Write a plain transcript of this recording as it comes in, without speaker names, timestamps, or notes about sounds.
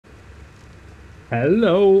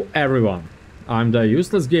Hello everyone, I'm the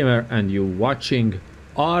Useless Gamer and you're watching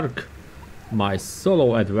Ark, my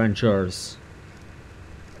solo adventures.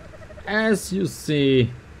 As you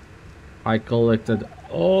see, I collected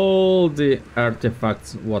all the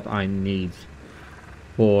artifacts what I need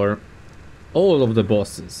for all of the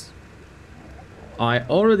bosses. I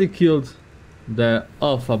already killed the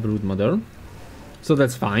Alpha Broodmother, so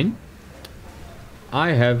that's fine. I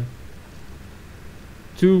have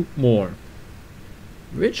two more,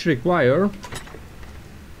 which require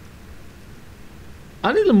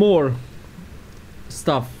a little more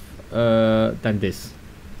stuff than this.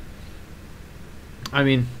 I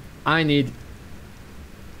mean, I need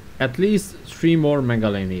at least 3 more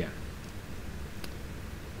Megalania.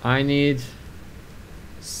 I need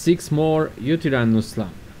 6 more Utirannus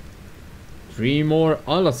lamp, 3 more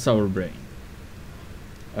Allosaur brain,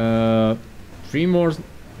 3 more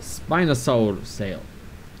Spinosaur sail.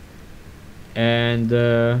 And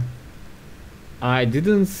I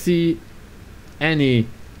didn't see any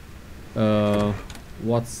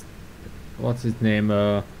what's his name,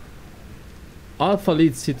 Alpha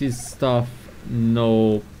Lead City stuff,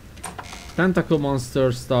 no Tentacle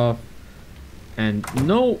Monster stuff, and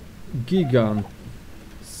no Gigant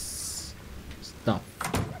stuff.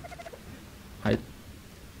 I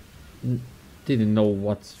didn't know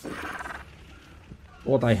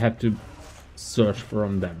what I had to search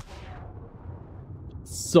from them.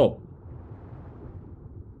 So,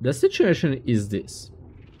 the situation is this.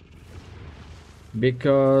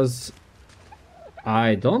 Because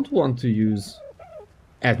I don't want to use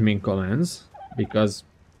admin commands, because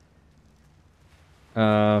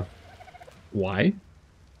why?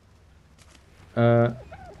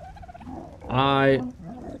 I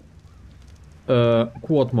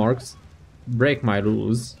quote marks break my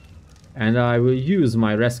rules, and I will use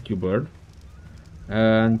my rescue bird,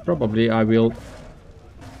 and probably I will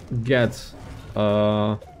get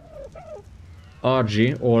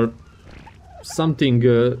RG or something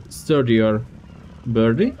sturdier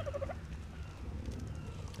birdie,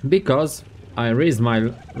 because I raised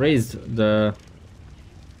the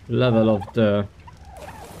level of the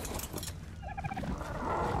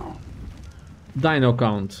dino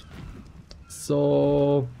count.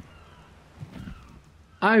 So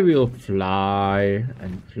I will fly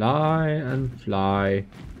and fly and fly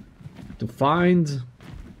to find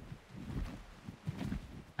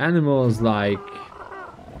animals like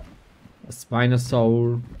a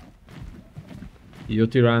Spinosaur,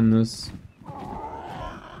 Utirannus,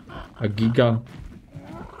 a Giga,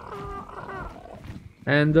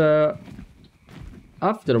 and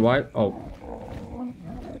after a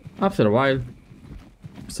while,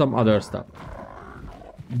 some other stuff.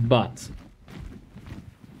 But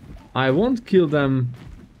I won't kill them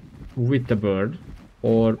with the bird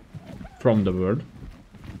or from the bird.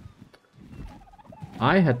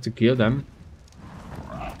 I had to kill them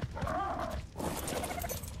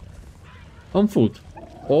on foot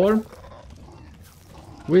or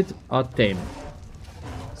with a tame.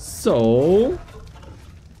 So,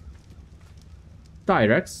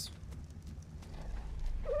 Tyrex,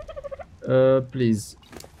 please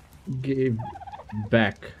give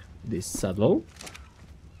back this saddle,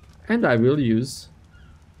 and I will use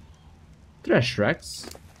Treshrex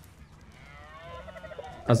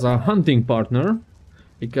as a hunting partner,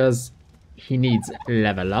 because he needs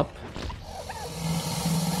level up,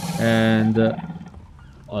 and a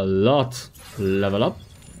lot level up,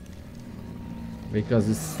 because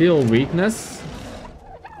it's still weak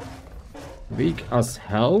as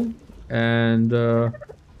hell, and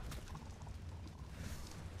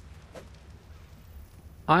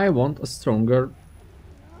I want a stronger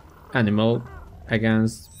animal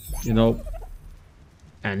against, you know,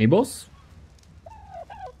 any boss.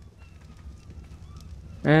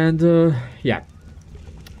 And yeah,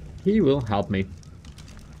 he will help me.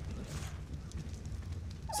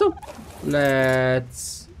 So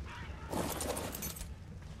let's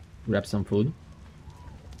grab some food.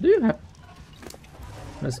 Do you have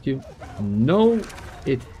rescue? No,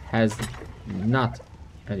 it has not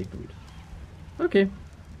any food. Okay,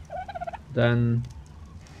 then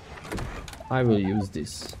I will use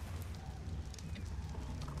this.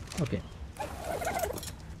 Okay,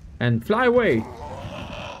 and fly away.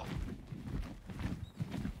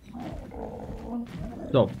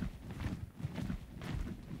 So,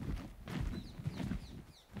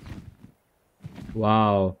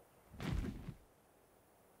 wow,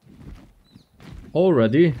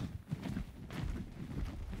 already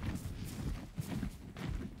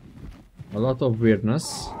a lot of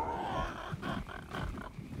weirdness.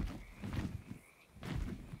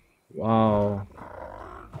 Wow,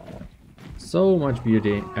 So much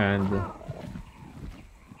beauty and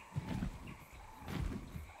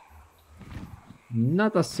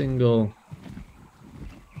not a single.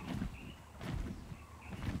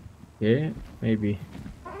 Okay, maybe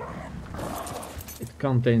it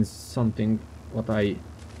contains something what I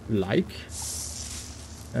like.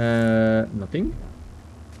 Nothing.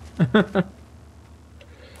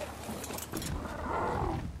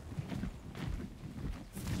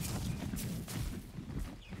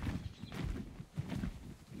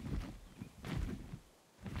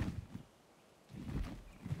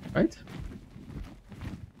 Right?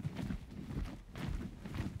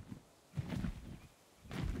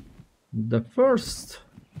 The first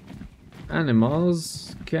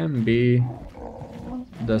animals can be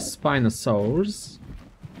the Spinosaurs.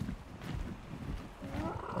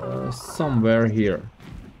 Somewhere here.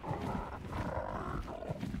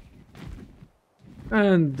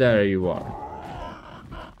 And there you are.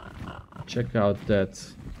 Check out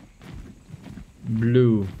that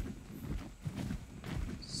blue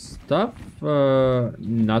stuff.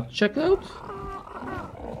 Not checked out.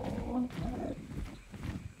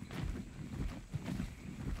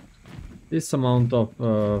 This amount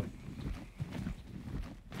of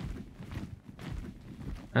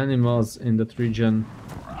animals in that region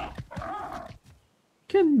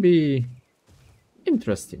can be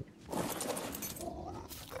interesting.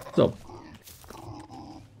 So,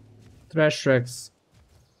 Trash Rex,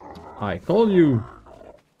 I call you.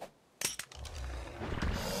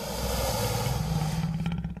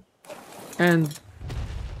 And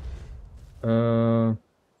you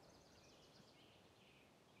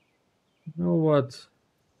know what?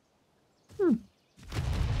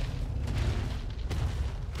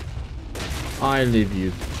 I leave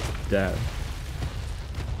you there.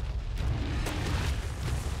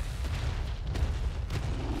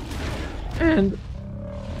 And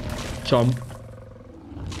jump.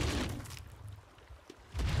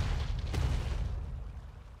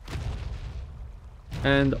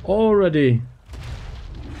 And already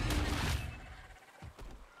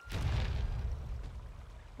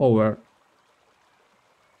over.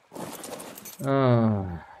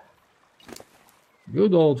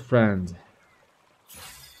 Good old friend.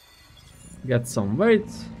 Get some weight,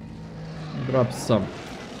 drop some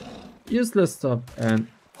useless stuff, and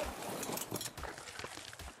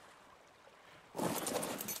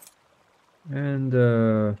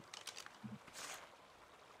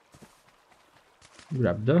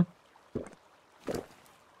grab the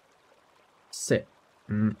cell.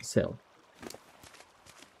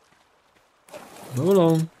 Move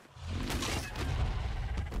along.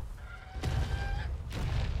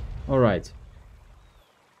 All right.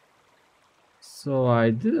 So I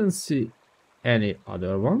didn't see any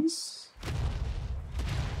other ones.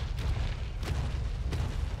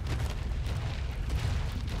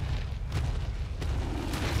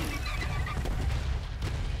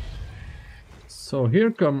 So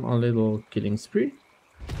here come a little killing spree.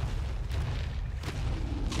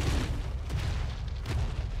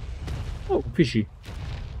 Oh, fishy.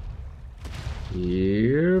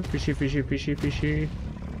 Here, fishy, fishy, fishy, fishy.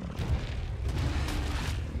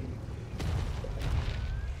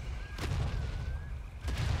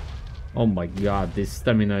 Oh my god, this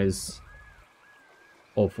stamina is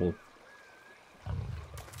awful.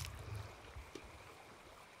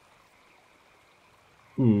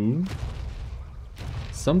 Ooh.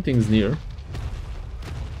 Something's near.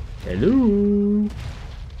 Hello,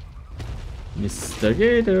 Mr.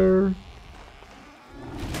 Gator.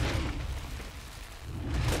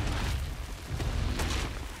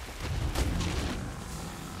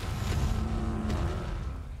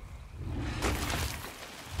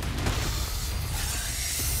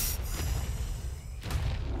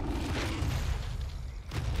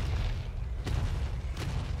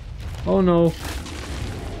 Oh no.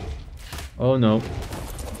 Oh no.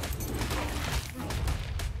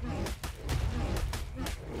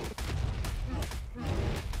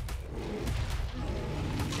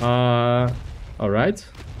 All right.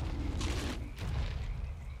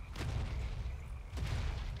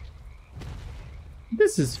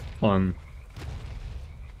 This is fun.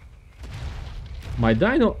 My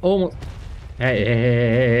dino almost...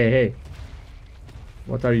 Hey.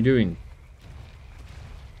 What are you doing?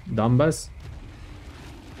 Dumbass.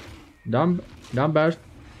 Dumbass.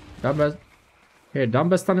 Here,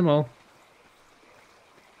 dumbass animal.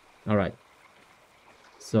 All right.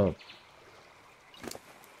 So.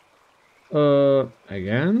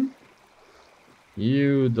 Again.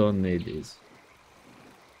 You don't need this.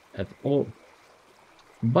 At all.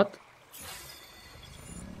 But.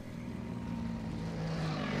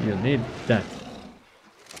 You need that.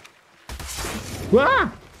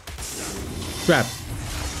 Ah! Crap.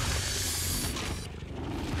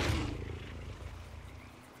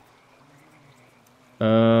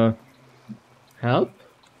 Help?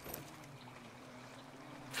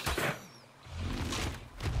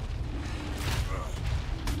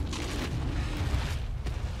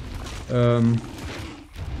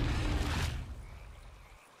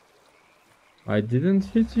 I didn't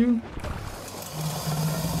hit you?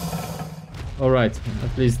 Alright,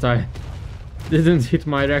 at least I didn't hit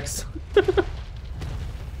my Rex.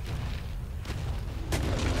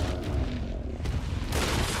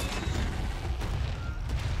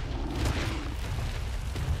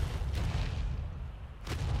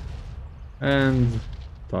 And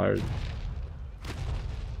tired.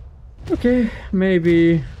 Okay,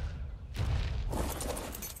 maybe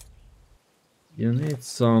you need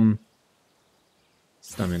some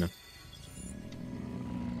stamina.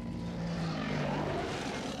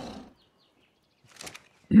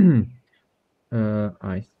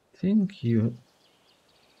 I think you...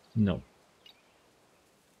 No.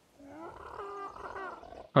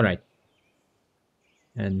 Alright.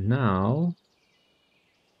 And now...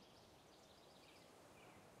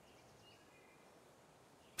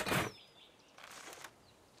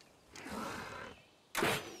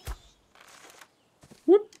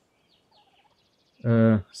 Whoop!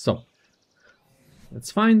 So...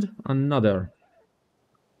 Let's find another...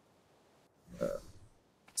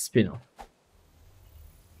 spin-off.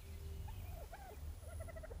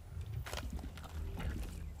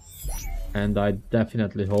 And I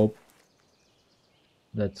definitely hope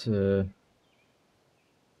that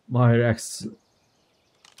my Rex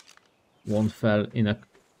won't fall in a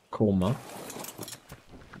coma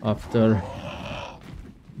after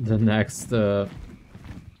the next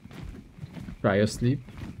cryo sleep.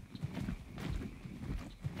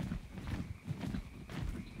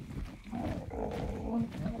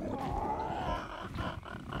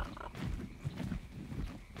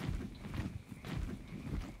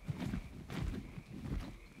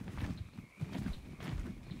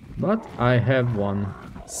 But I have one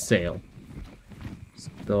sail,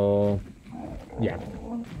 so yeah,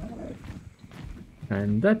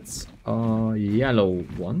 and that's a yellow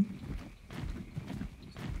one.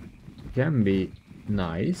 Can be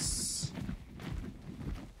nice,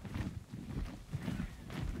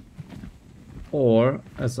 or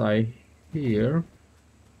as I hear,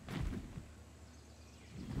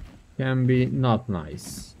 can be not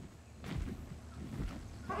nice.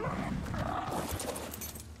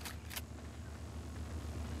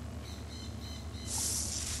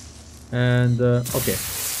 And okay.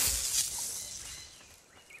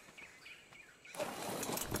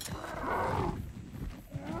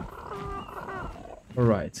 All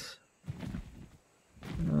right.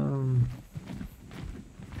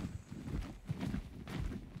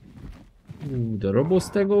 Ooh, the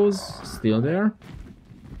Robostego's still there.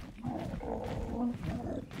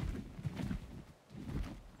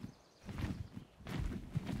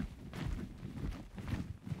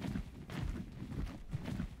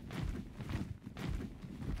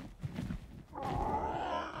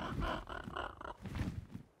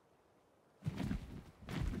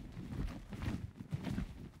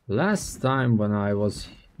 Last time when I was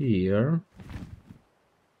here,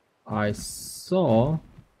 I saw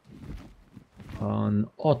an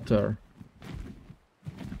otter.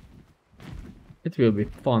 It will be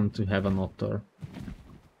fun to have an otter,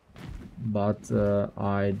 but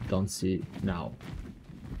I don't see now.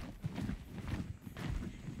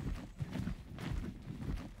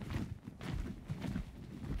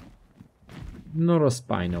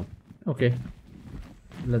 Neurospino. Okay,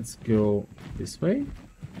 let's go this way.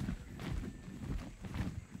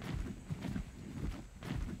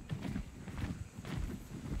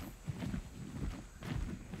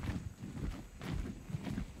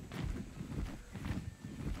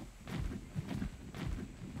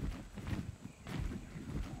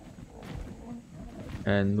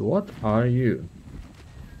 And what are you?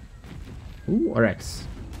 Ooh, Rex.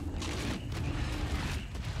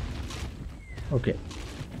 Okay.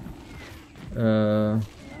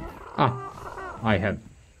 I have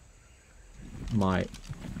my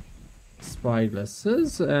spy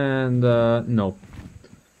glasses and no,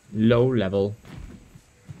 low level.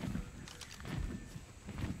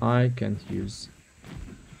 I can't use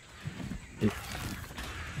it.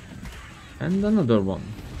 And another one.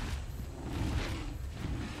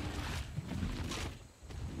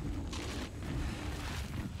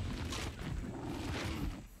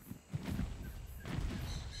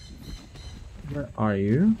 Where are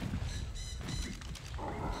you?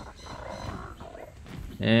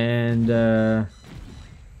 And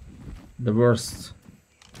the worst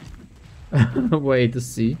way to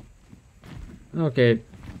see. Okay,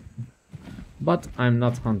 but I'm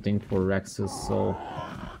not hunting for Rexes, so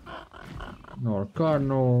nor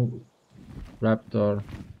Carno, Raptor.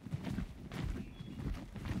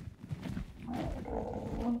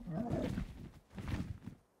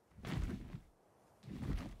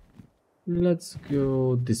 Let's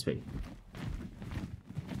go this way.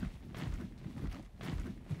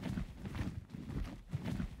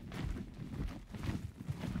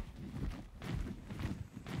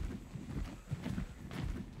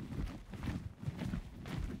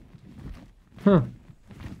 Huh.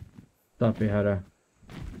 Thought we had a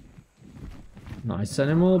nice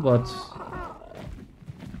animal, but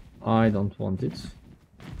I don't want it.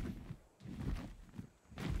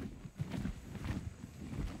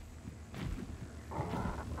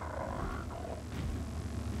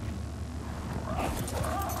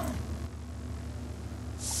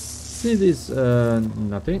 See this,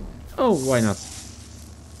 nothing. Oh, why not?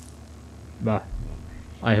 Bah,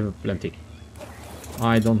 I have plenty.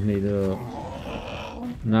 I don't need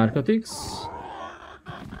narcotics.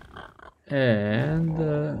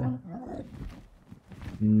 And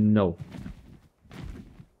no,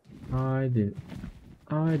 I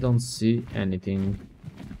don't see anything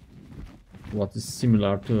what is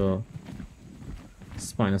similar to a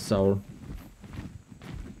Spinosaur.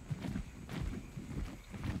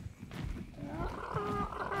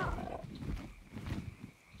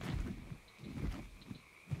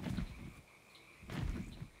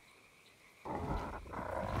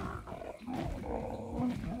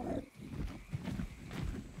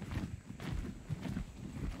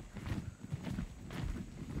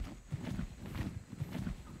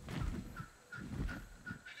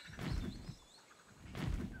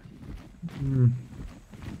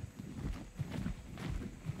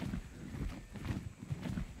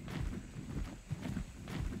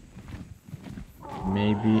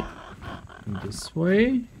 Maybe this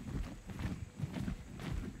way.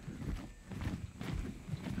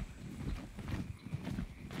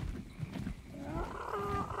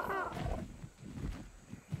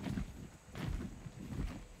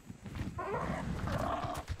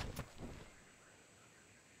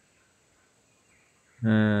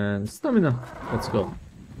 And stamina. Let's go.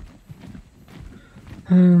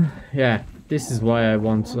 Yeah, this is why I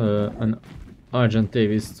want an Argent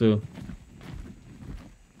Davis to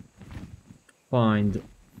find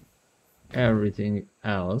everything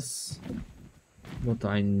else what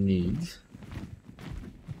I need.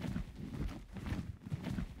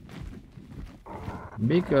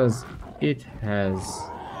 Because it has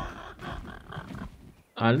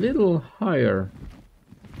a little higher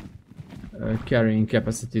carrying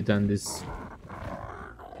capacity than this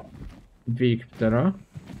Victera,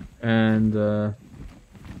 and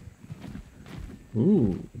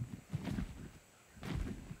ooh,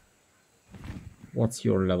 what's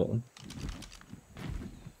your level?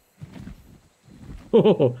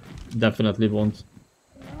 Oh, definitely won't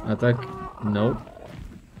attack. No.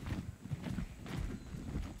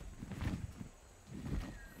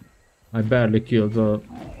 I barely killed a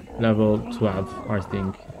level 12, I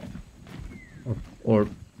think. Or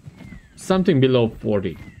something below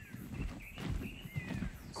 40.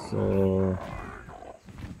 So,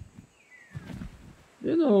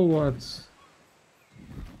 you know what?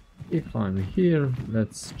 If I'm here,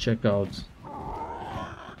 let's check out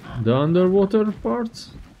the underwater part.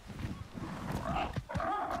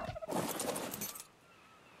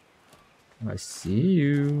 I see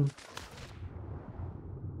you.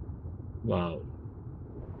 Wow.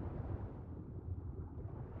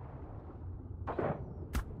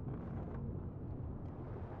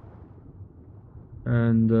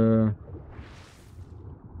 And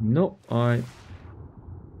no, I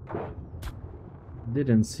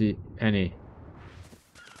didn't see any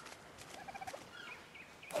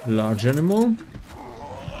large animal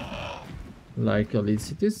like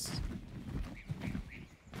Elicitis.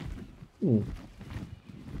 Ooh.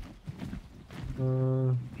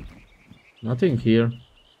 Nothing here.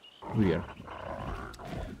 Weird.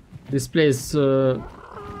 This place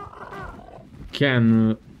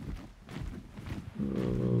can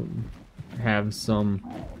have some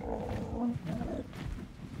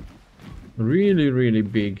really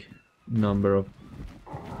big number of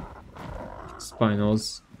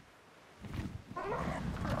Spinos.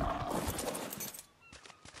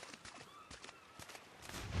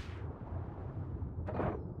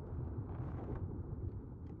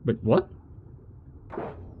 But what?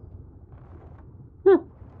 Huh.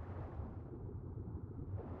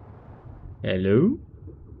 Hello?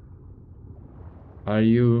 Are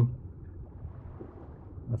you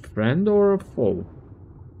a friend or a foe?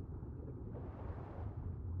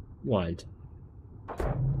 Wild.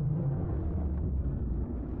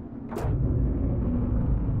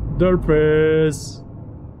 Their face.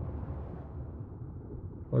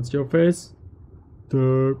 What's your face?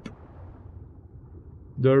 Derp.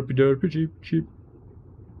 Derpy derpy cheap cheap.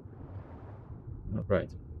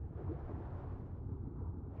 Alright.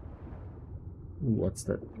 What's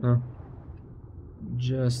that?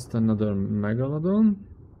 Just another megalodon.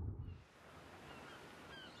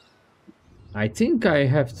 I think I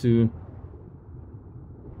have to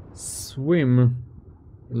swim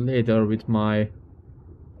later with my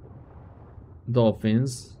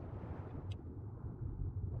dolphins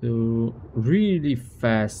to really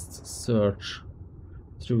fast search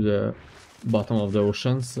through the bottom of the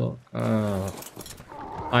ocean. So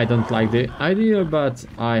I don't like the idea, but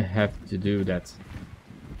I have to do that.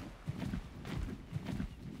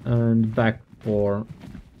 And back for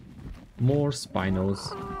more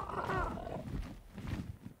spinos.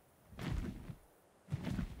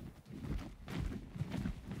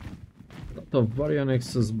 A lot of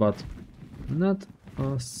Baryonyxes, but not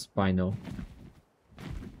a spino.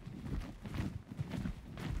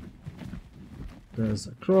 There's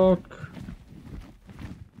a croc.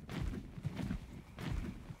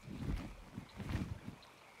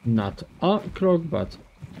 Not a croc, but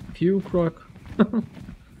few croc.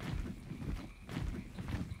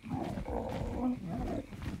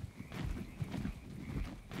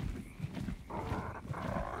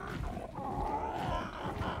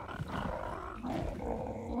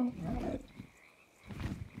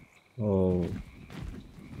 Oh.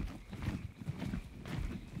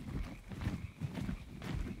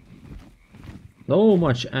 So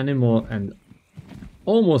much animal, and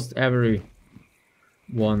almost every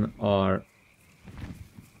one are...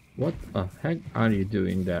 What the heck are you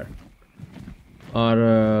doing there?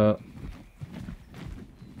 Are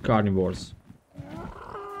carnivores.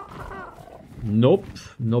 Nope.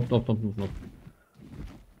 Nope.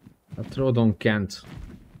 A Troodon can't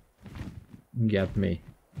get me.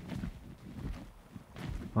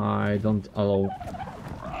 I don't allow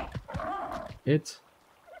it.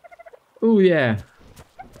 Oh yeah.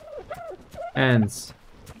 Ants.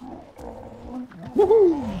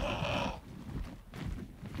 Woohoo!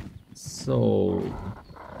 So,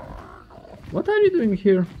 what are you doing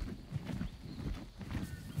here?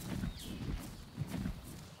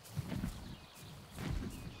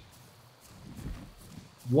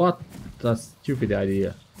 What a stupid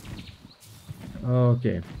idea.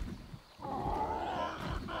 Okay.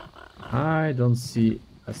 I don't see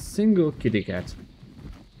a single kitty cat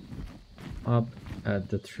up at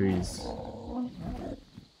the trees.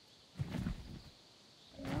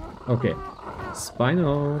 Okay.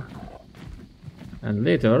 Spino. And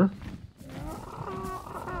later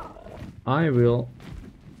I will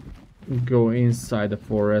go inside the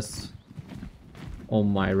forest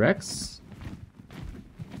on my Rex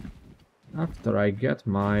after I get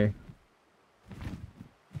my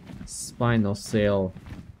spinal sail.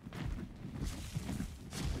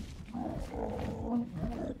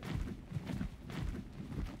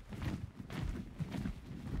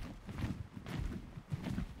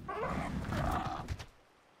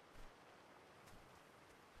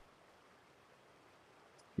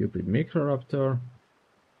 Stupid Microraptor,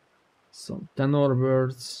 some tenor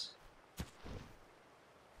birds.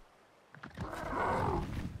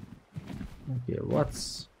 Okay,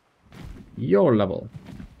 what's your level?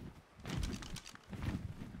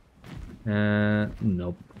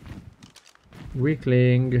 Nope.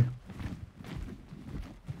 Weakling.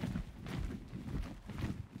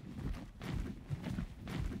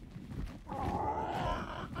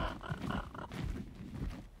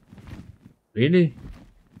 Really?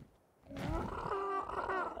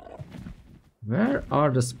 Where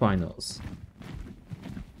are the spinals?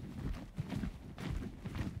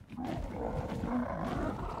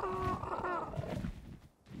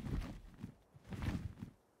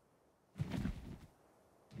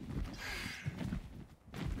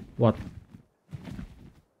 What?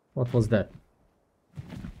 What was that?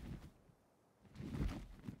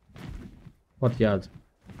 What yard?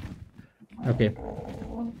 Okay.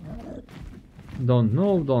 Don't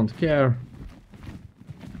know, don't care.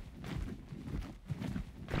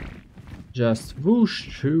 Just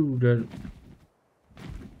whoosh through the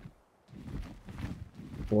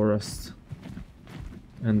forest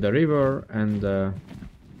and the river and the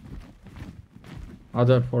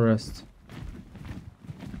other forest.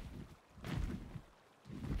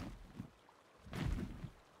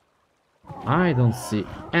 I don't see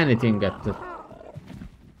anything at the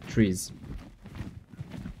trees.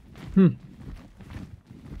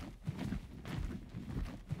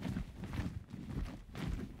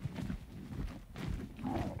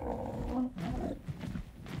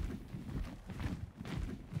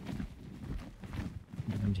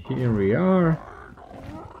 here we are.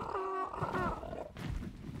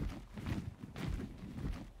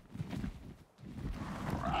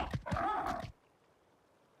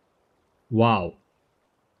 Wow.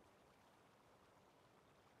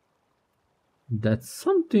 That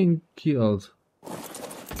something killed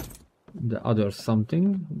the other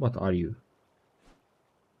something. What are you?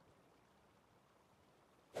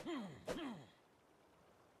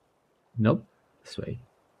 Nope. This way.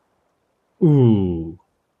 Ooh.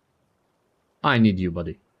 I need you,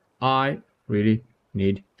 buddy. I really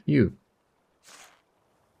need you.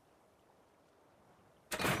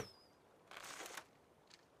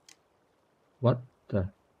 What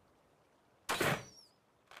the?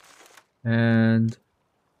 And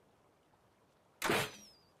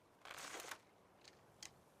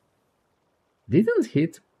didn't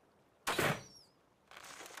hit.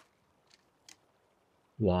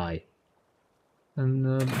 Why?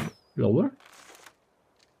 And lower.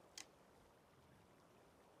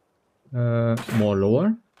 More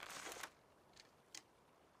lower.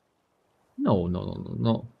 No, no, no, no,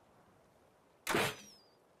 no.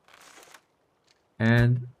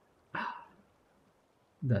 And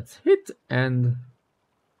that's hit and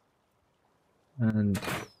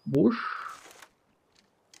whoosh.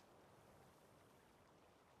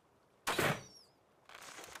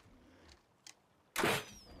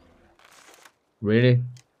 Really?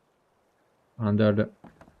 Under the...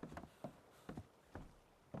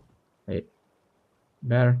 Hey,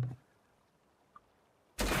 bear.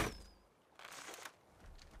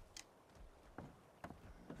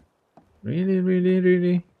 Really, really,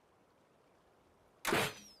 really?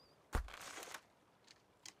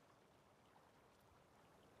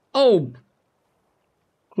 Oh!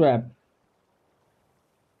 Crap.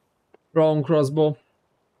 Wrong crossbow.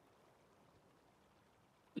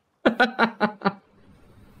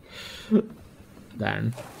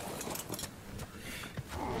 Damn.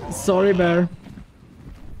 Sorry, bear.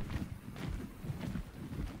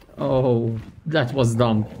 Oh, that was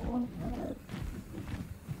dumb.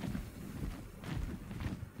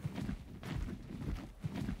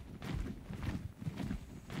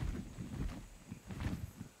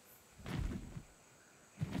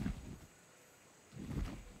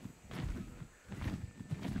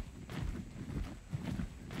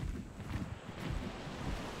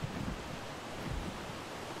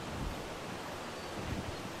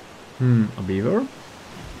 A beaver?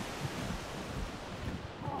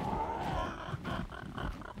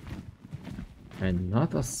 And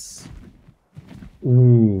not us.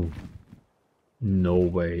 Ooh. No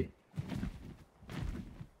way.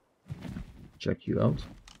 Check you out.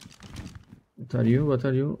 What are you? What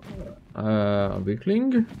are you?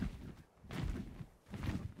 Weakling?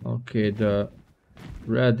 Okay, the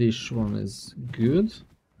reddish one is good.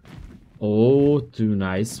 Oh, too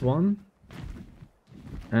nice one.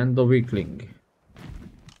 And the weakling.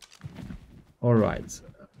 Alright.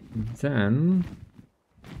 Then...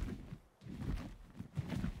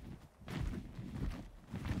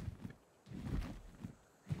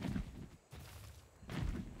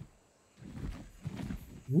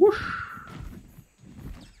 whoosh!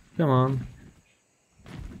 Come on.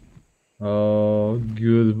 Oh,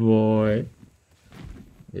 good boy.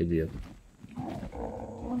 Idiot.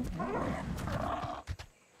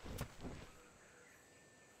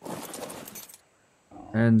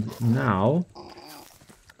 And now...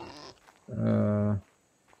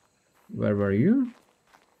 where were you?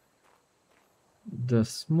 The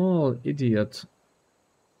small idiot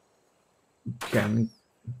can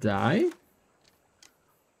die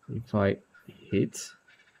if I hit.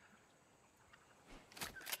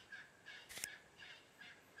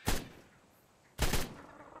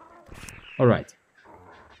 All right,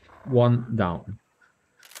 one down.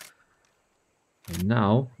 And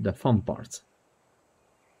now the fun part.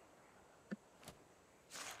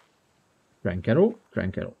 Crank arrow,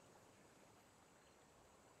 crank arrow.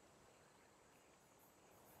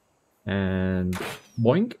 And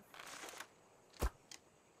boink.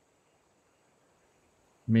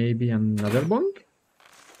 Maybe another boink.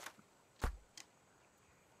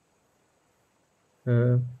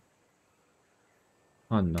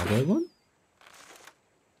 Another one.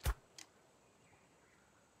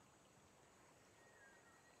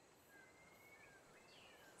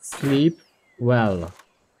 Sleep well.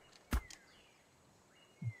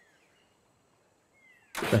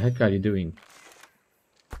 What the heck are you doing?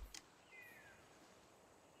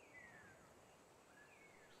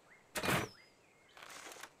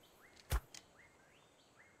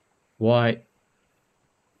 Why?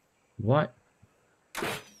 Why?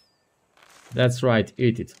 That's right,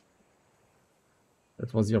 eat it.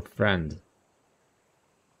 That was your friend.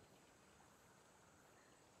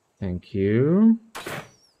 Thank you.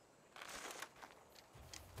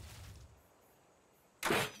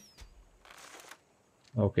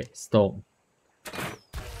 Okay, stone.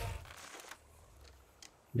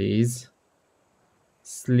 Please.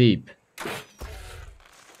 Sleep.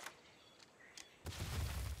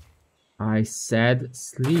 I said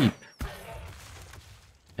sleep.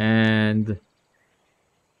 And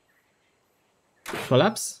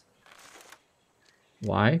collapse?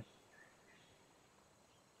 Why?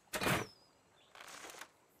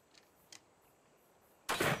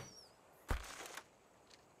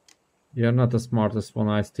 You're not the smartest one,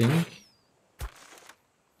 I think.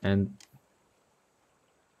 And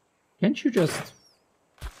can't you just...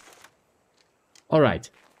 Alright.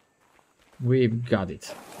 We've got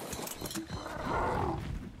it.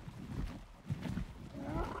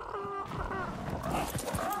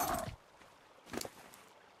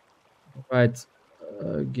 Right.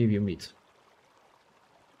 Give you meat.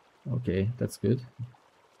 Okay, that's good.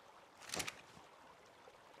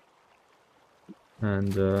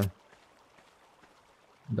 And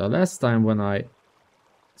the last time when I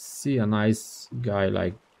see a nice guy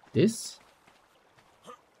like this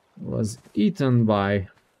was eaten by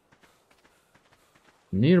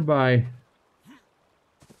nearby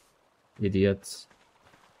idiots.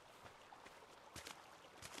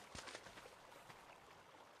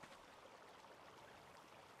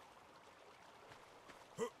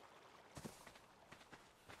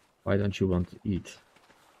 Why don't you want to eat?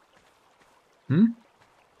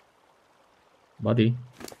 Buddy,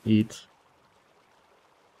 eat.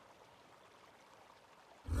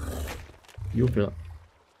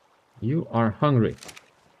 You are hungry,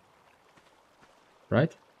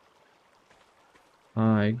 right?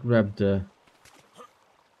 I grabbed the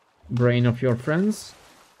brain of your friends.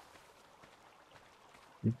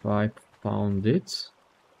 If I found it.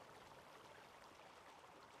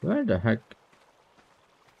 Where the heck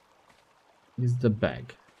is the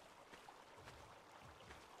bag?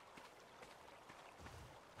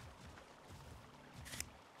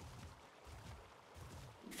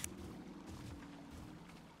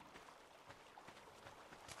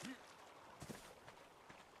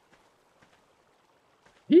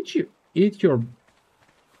 Did you eat your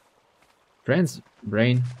friend's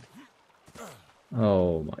brain?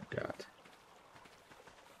 Oh my god.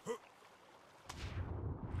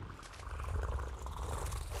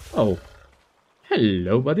 Oh,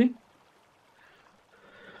 hello, buddy.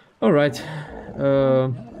 All right.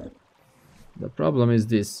 The problem is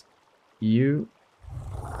this: you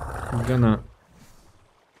gonna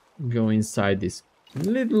go inside this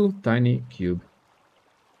little tiny cube.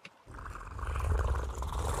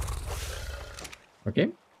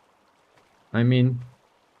 Okay. I mean,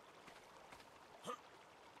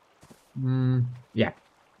 yeah.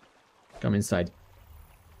 Come inside.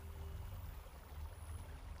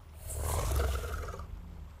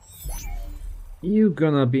 You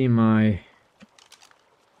gonna be my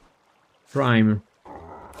prime,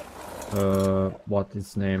 what is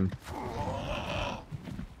his name?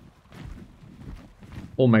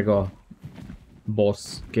 Oh my god.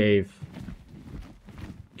 Boss, cave,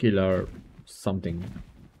 killer, something.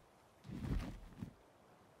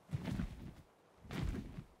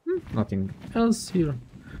 Nothing else here.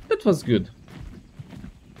 That was good.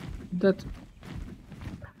 That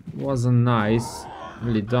was a nice,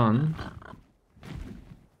 really done.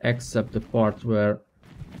 Except the part where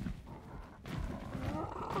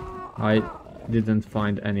I didn't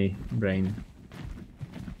find any brain.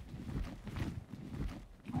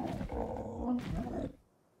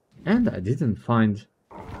 And I didn't find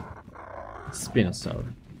Spinosaur.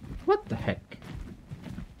 What the heck?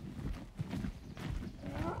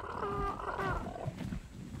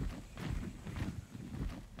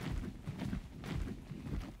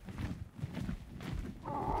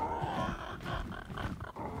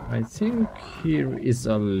 I think here is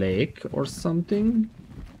a lake or something.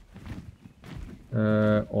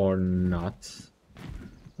 Or not.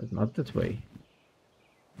 But not that way.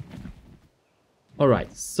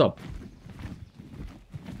 Alright, so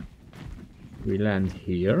we land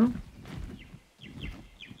here.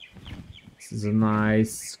 This is a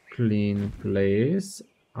nice, clean place,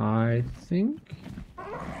 I think.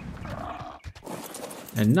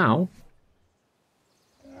 And now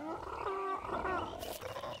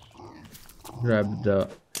grab the...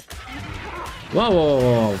 Whoa, whoa,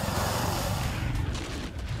 whoa, whoa.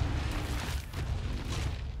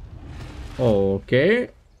 Okay,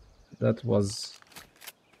 that was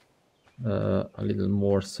a little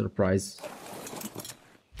more surprise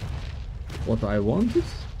what I wanted.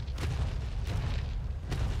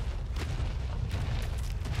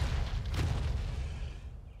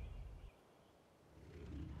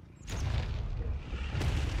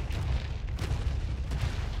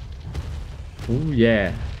 Oh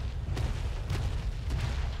yeah.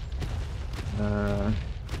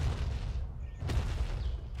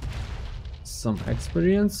 Some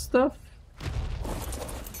experience stuff.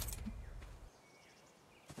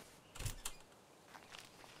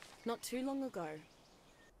 Not too long ago,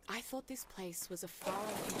 I thought this place was a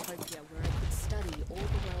far-off utopia where I could study all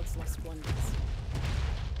the world's lost wonders.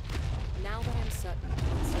 Now that I'm certain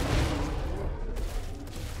it's I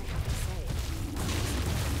have to say,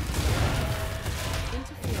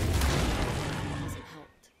 interference hasn't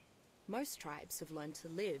helped. Most tribes have learned to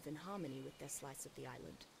live in harmony with their slice of the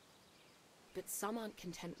island. But some aren't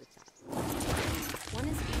content with that. One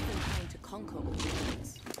is even trying to conquer all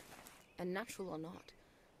humans. And natural or not,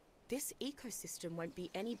 this ecosystem won't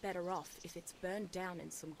be any better off if it's burned down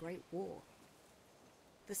in some great war.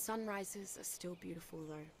 The sunrises are still beautiful,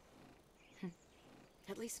 though.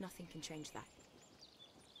 At least nothing can change that.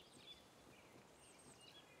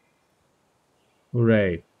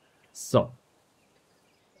 Hooray. So,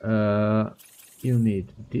 you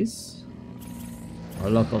need this, a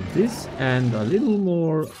lot of this, and a little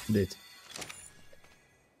more this.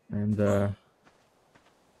 And there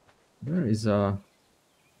is a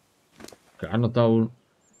Carnotaur.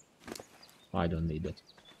 I don't need it.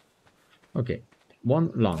 Okay,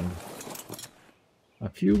 one lung, a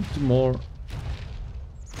few more.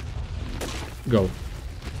 Go.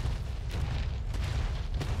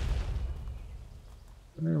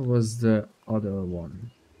 Where was the other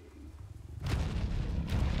one?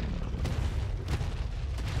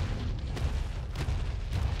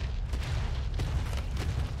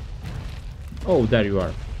 Oh, there you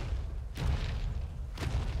are.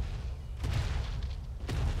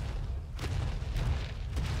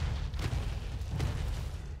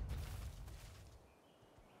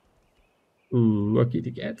 Ooh, a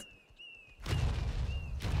kitty cat.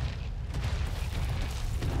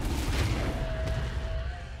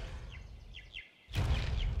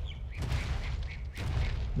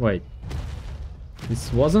 Wait,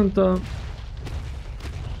 this wasn't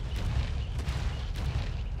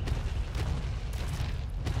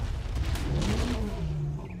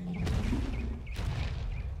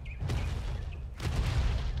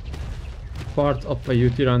part of a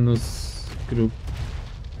Uranus group.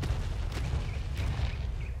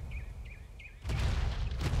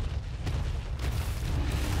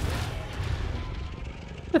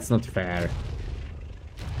 That's not fair.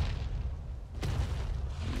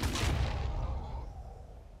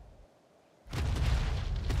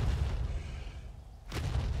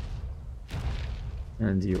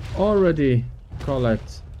 And you already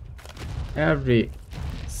collect every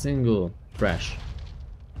single trash.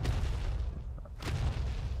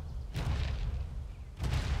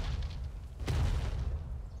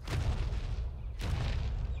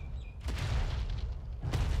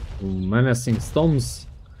 Menacing storms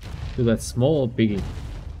to that small piggy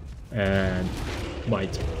and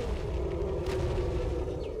bite.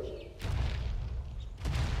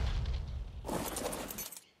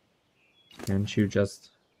 Can't you just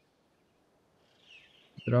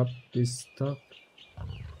drop this stuff?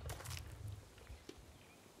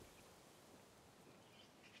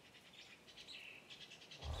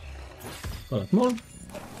 Collect more.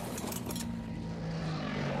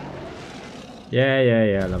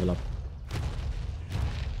 Yeah, level up.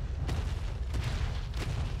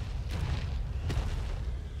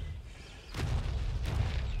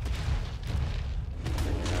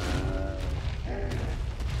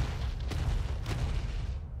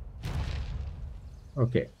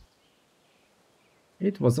 Okay.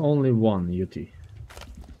 It was only one UT.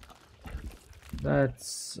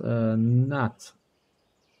 That's not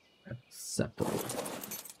acceptable.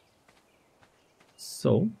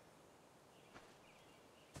 So,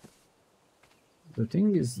 the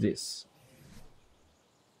thing is this.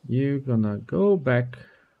 You're gonna go back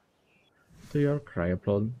to your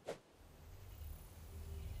cryopod.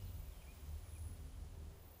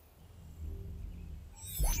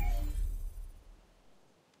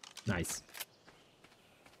 Nice.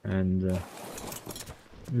 And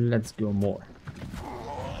let's go more.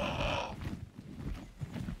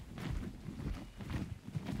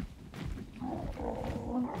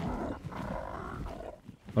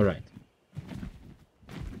 All right.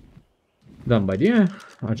 Done by the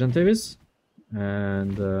Argent Davis.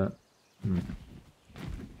 And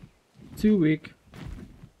 2 week.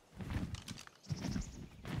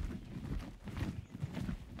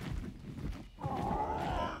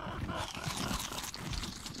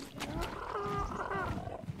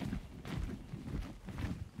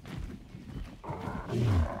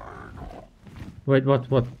 Wait, what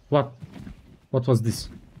was this?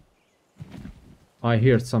 I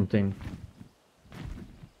heard something.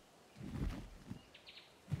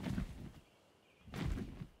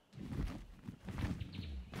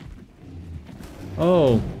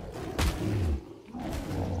 Oh.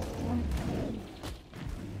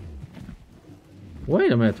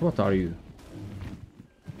 Wait a minute, what are you?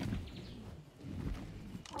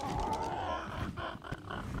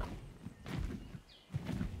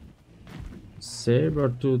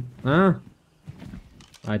 Saber-tooth. Huh?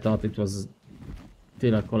 I thought it was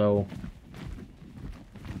Tilakolo.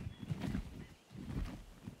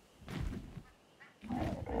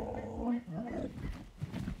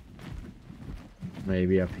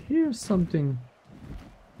 Maybe up here something.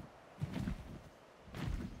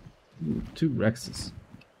 Ooh, 2 Rexes.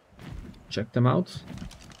 Check them out.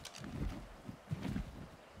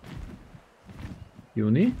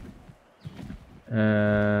 Uni.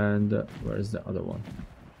 And where is the other one?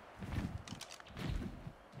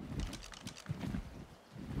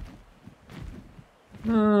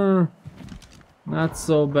 Not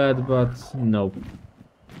so bad, but nope.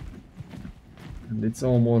 And it's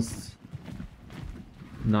almost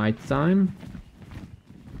night time.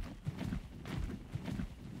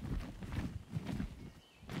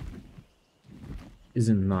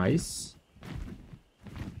 Isn't nice.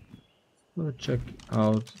 Let's check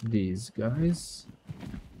out these guys.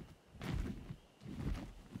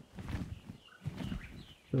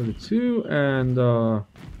 32 and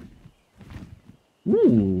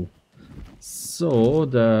ooh. So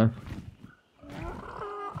the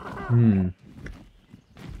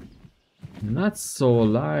not so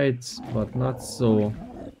light, but not so.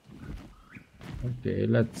 Okay,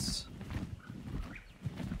 let's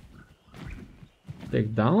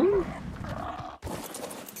take down.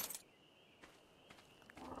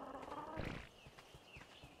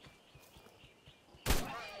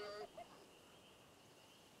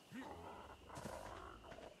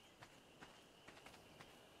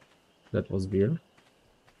 That was weird.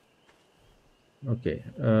 Okay,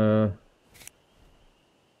 no.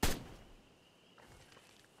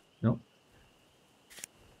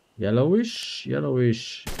 Yellowish,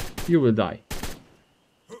 yellowish. You will die.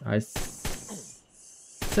 I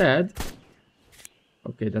said.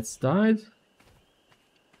 Okay, that's died.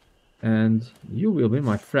 And you will be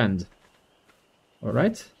my friend.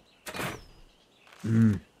 Alright?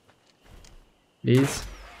 Please,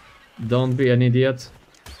 don't be an idiot.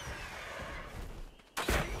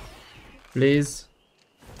 Please,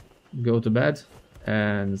 go to bed.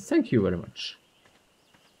 And thank you very much.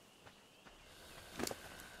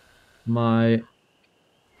 My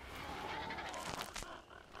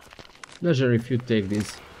pleasure if you take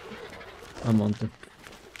this amount of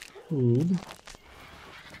food.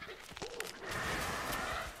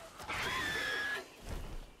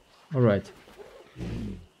 All right.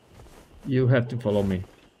 You have to follow me.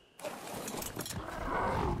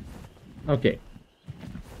 Okay.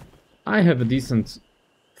 I have a decent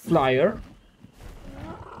flyer.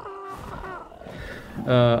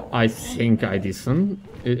 I think I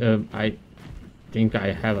think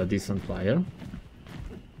I have a decent flyer.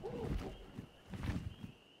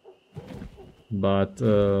 But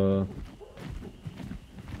a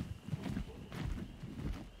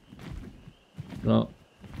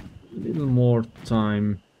little more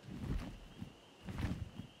time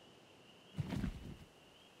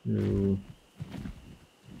to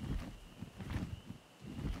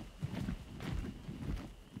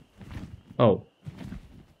oh.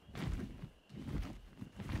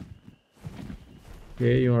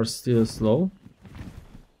 Okay, you are still slow.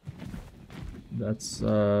 That's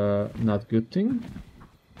not good thing.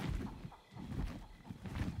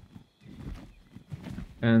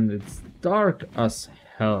 And it's dark as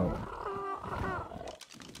hell.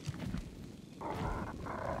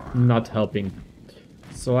 Not helping.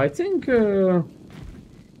 So I think I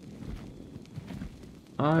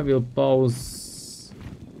will pause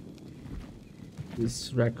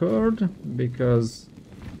this record because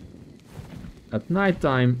at night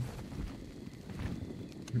time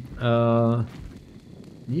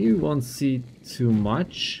you won't see too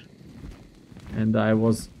much, and I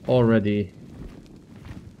was already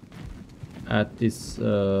at this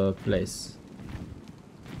place,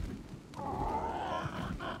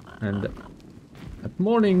 and at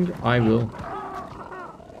morning I will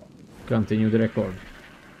continue the record.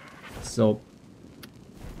 So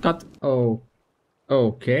cut. Oh,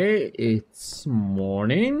 okay, it's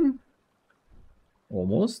morning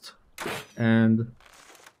almost, and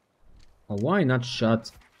why not shot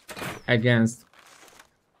against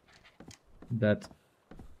that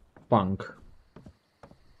punk?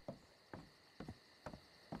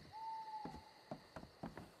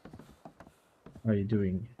 What are you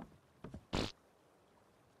doing?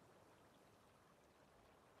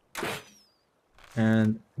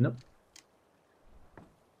 And nope.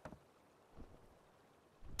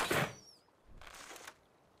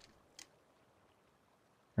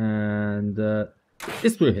 And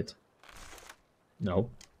this will hit. No.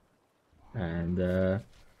 And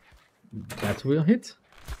that will hit.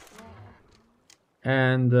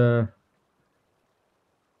 And it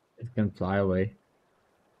can fly away.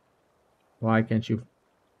 Why can't you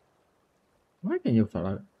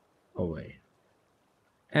fly away?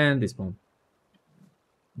 And this one.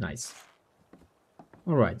 Nice.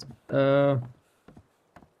 All right.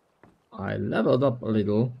 I leveled up a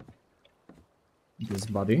little this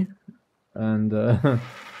body, and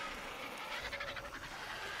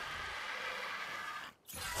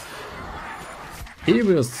he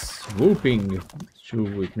was swooping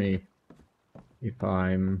through with me, if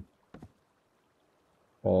I'm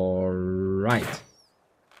all right,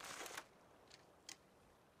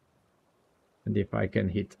 and if I can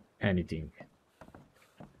hit anything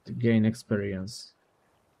to gain experience,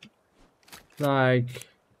 like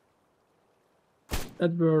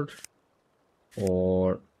that bird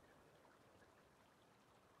or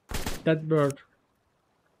that bird.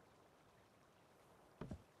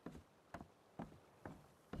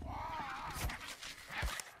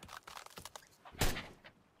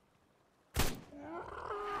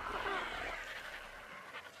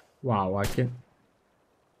 Wow, I can...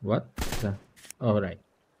 What? All right.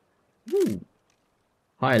 Ooh.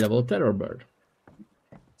 High level terror bird.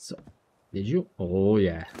 So, did you? Oh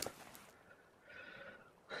yeah.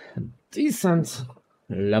 Decent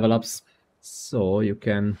level ups. So you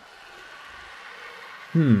can...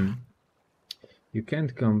 You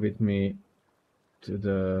can't come with me to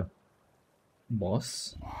the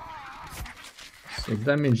boss. So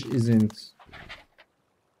damage isn't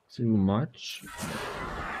too much.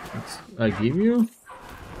 I give you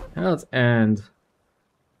health and...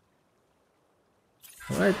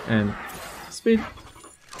 Alright, and speed.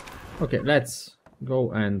 Okay, let's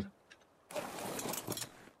go and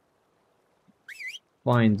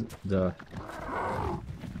find the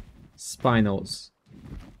spinals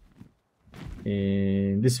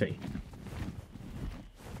in this way.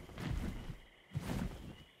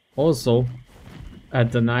 Also,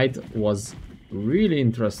 at the night was really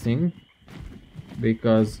interesting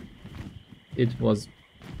because it was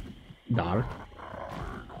dark,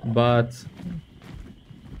 but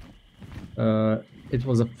it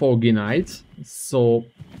was a foggy night, so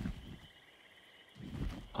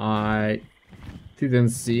I didn't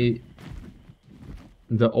see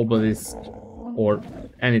the obelisk or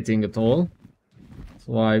anything at all,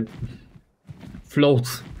 so I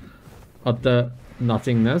float at the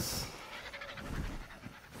nothingness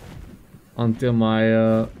until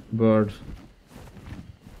my bird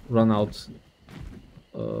ran out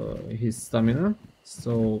his stamina.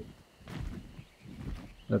 So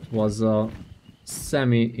that was a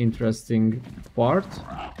semi-interesting part,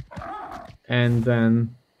 and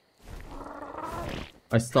then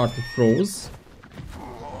I started froze.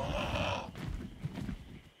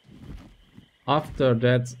 After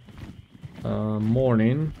that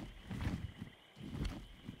morning,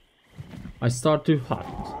 I started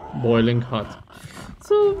hot, boiling hot.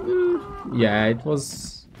 So yeah, it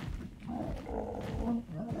was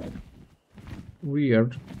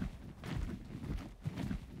weird.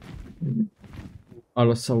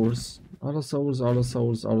 Allosaurus, Allosaurus,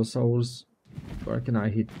 Allosaurus, Allosaurus. Where can I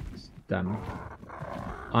hit them?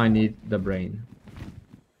 I need the brain.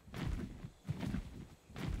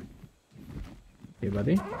 Hey,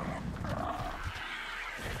 buddy.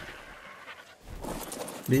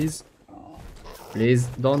 Please. Please,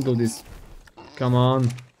 don't do this. Come on.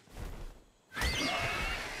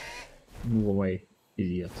 Move away,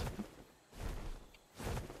 idiot.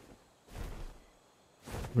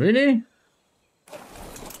 Really?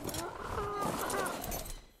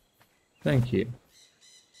 Thank you.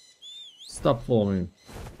 Stop following.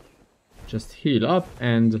 Just heal up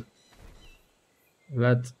and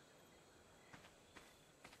let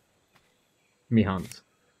me hunt.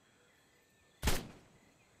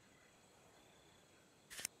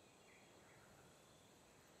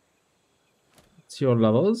 It's your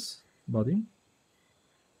levels, buddy.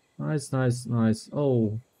 Nice, nice, nice.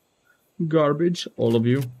 Oh, garbage, all of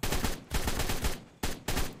you.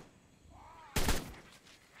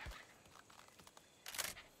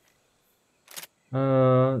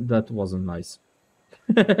 That wasn't nice.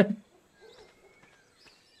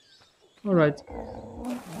 All right.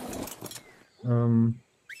 Come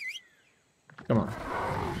on.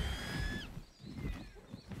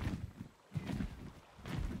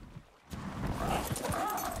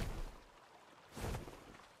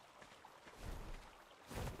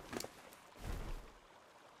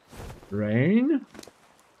 Rain?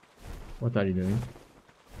 What are you doing?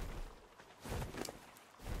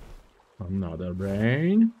 Another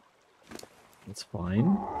brain. That's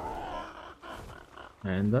fine.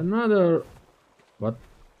 And another... What?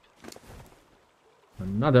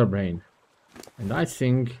 Another brain. And I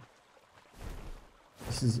think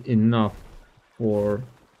this is enough for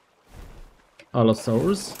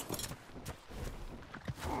Allosaurus.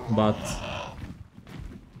 But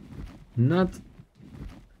not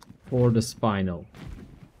for the spinal.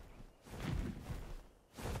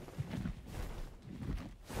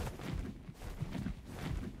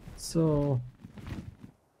 So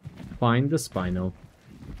find the spinal.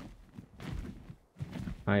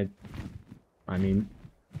 I mean,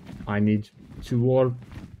 I need 2 or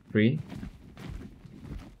 3.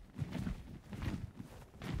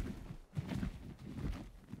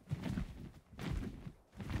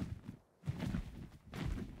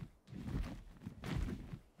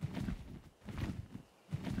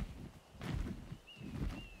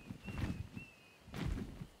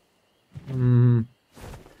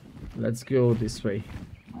 Let's go this way.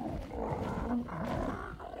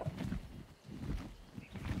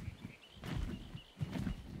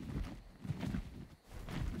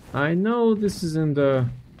 I know this isn't the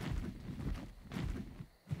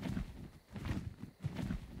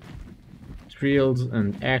thrilled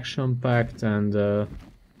and action-packed and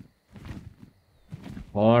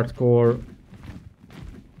hardcore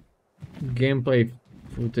gameplay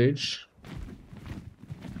footage.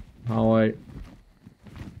 How I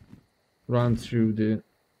run through the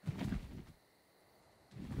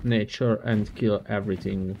nature and kill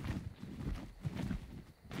everything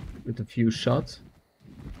with a few shots.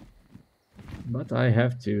 But I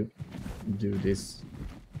have to do this.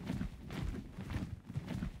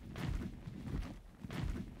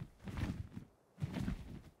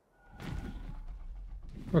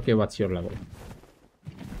 Okay, what's your level?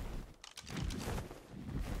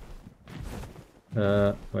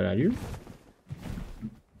 Where are you?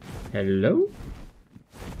 Hello?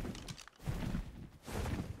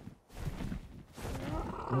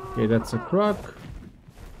 Okay, that's a croc.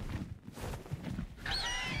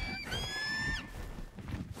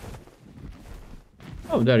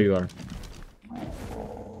 Oh, there you are.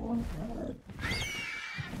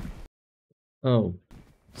 Oh,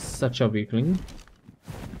 such a weakling.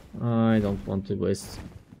 I don't want to waste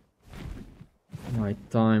my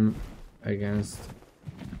time against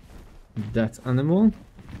that animal.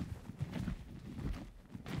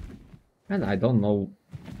 And I don't know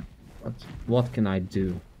what can I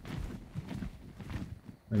do.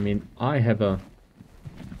 I mean, I have a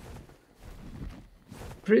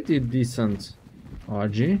pretty decent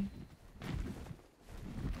RG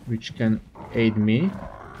which can aid me,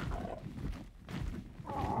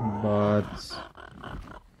 but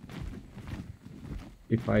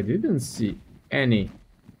if I didn't see any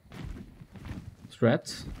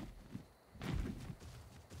threat,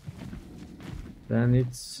 then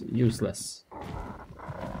it's useless.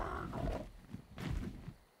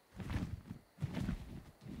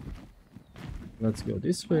 Let's go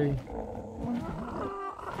this way.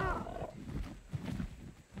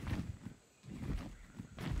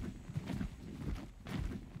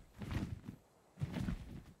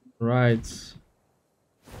 Right.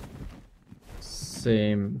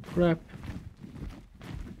 Same crap.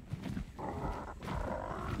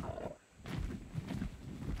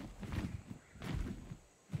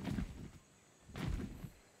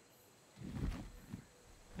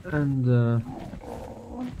 And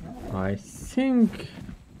I think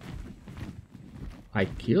I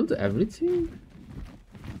killed everything.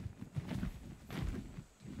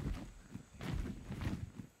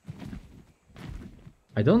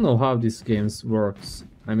 I don't know how this game works.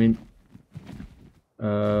 I mean,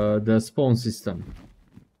 the spawn system.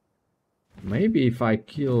 Maybe if I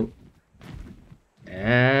kill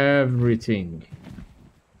everything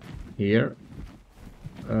here,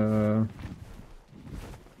 a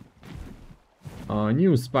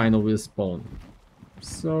new spinal will spawn.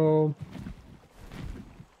 So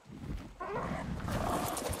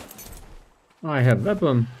I have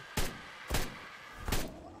weapon.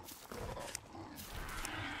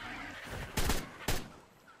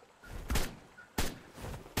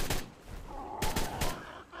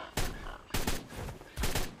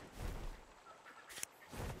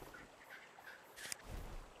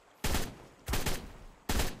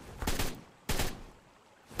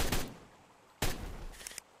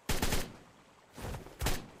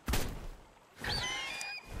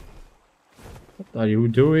 What are you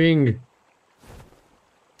doing?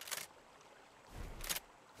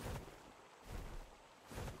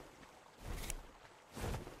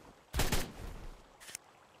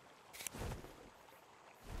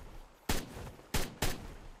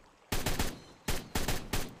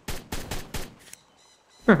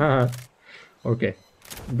 Okay,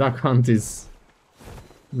 duck hunt is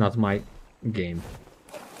not my game.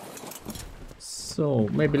 So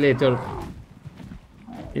maybe later,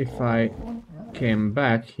 if I came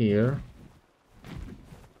back here,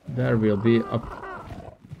 there will be a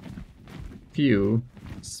few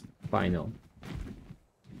spinel.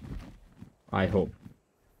 I hope.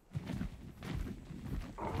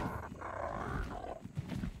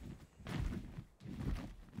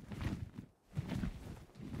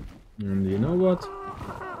 And you know what?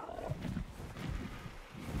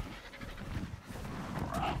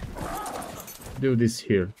 Do this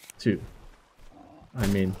here too. I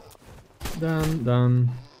mean, done.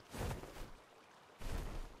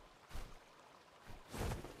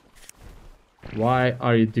 Why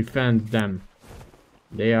are you defend them?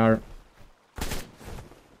 They are...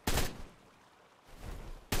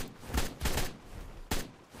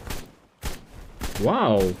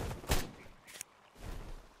 Wow!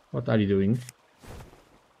 What are you doing?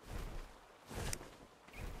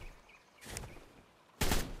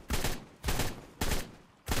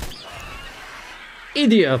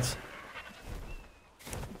 Idiot!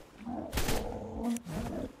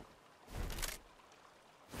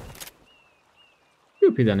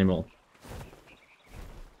 Stupid animal.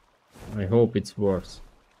 I hope it's worse.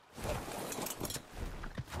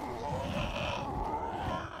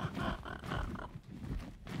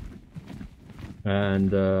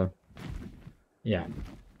 And yeah,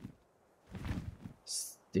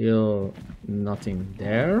 still nothing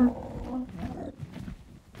there,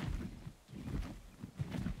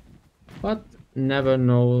 but never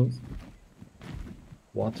knows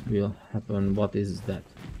what will happen. What is that?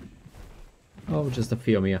 Oh, just a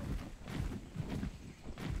Phiomia.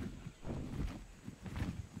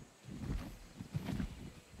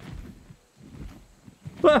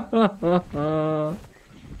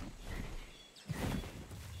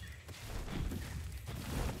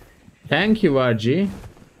 Thank you, RG.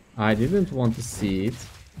 I didn't want to see it.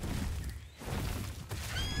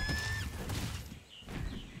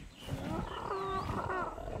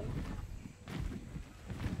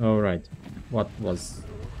 Alright, what was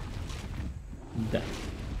that?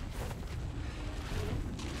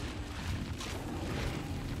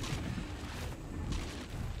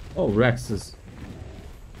 Oh, Rex's.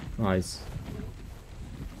 Nice.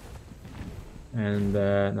 And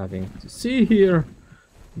nothing to see here.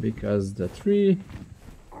 Because the tree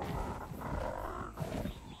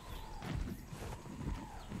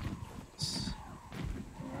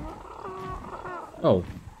oh,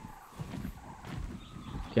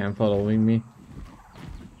 can't following me.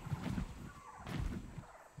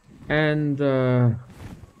 And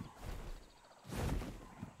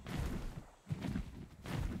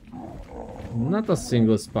not a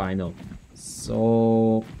single spinel.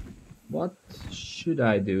 So what should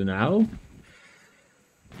I do now?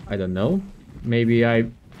 I don't know. Maybe I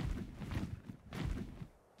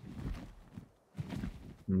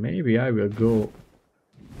will go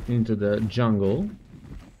into the jungle.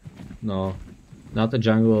 No, not the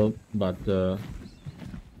jungle, but the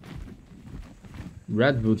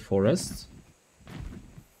redwood forest.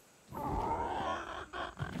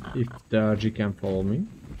 If the RG can follow me.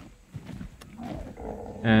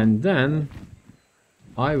 And then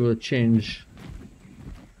I will change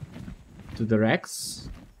to the Rex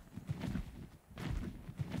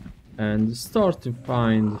and start to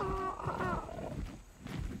find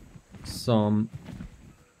some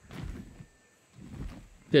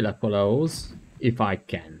Tilapolaos if I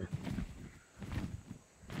can.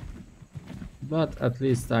 But at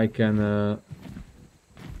least I can...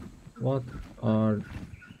 what are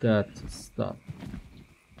that stuff?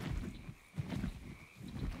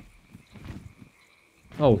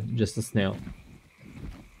 Oh, just a snail.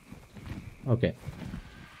 Okay.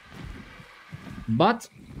 But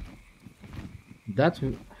that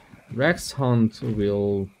Rex hunt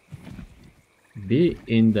will be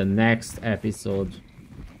in the next episode.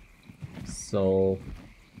 So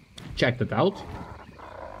check that out.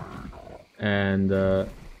 And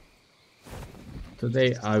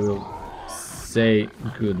today I will say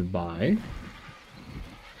goodbye.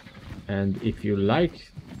 And if you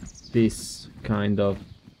like this kind of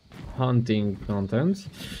hunting content,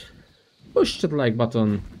 push the like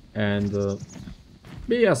button and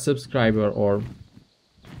be a subscriber or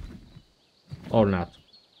not,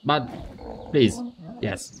 but please,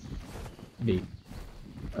 yes, be.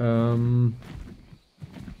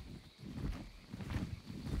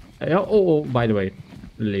 Oh, by the way,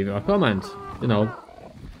 leave a comment, you know.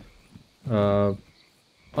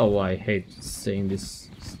 Oh, I hate saying this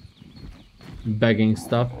begging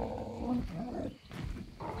stuff.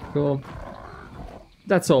 Cool.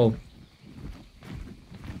 That's all.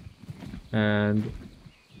 And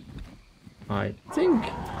I think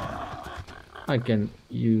I can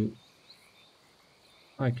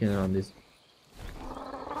run this.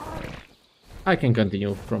 I can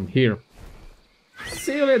continue from here.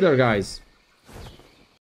 See you later, guys.